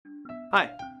Hi,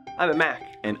 I'm a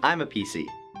Mac. And I'm a PC.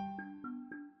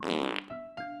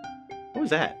 What was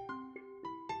that?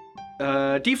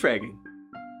 Defragging.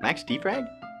 Max defrag?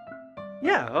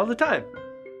 Yeah, all the time.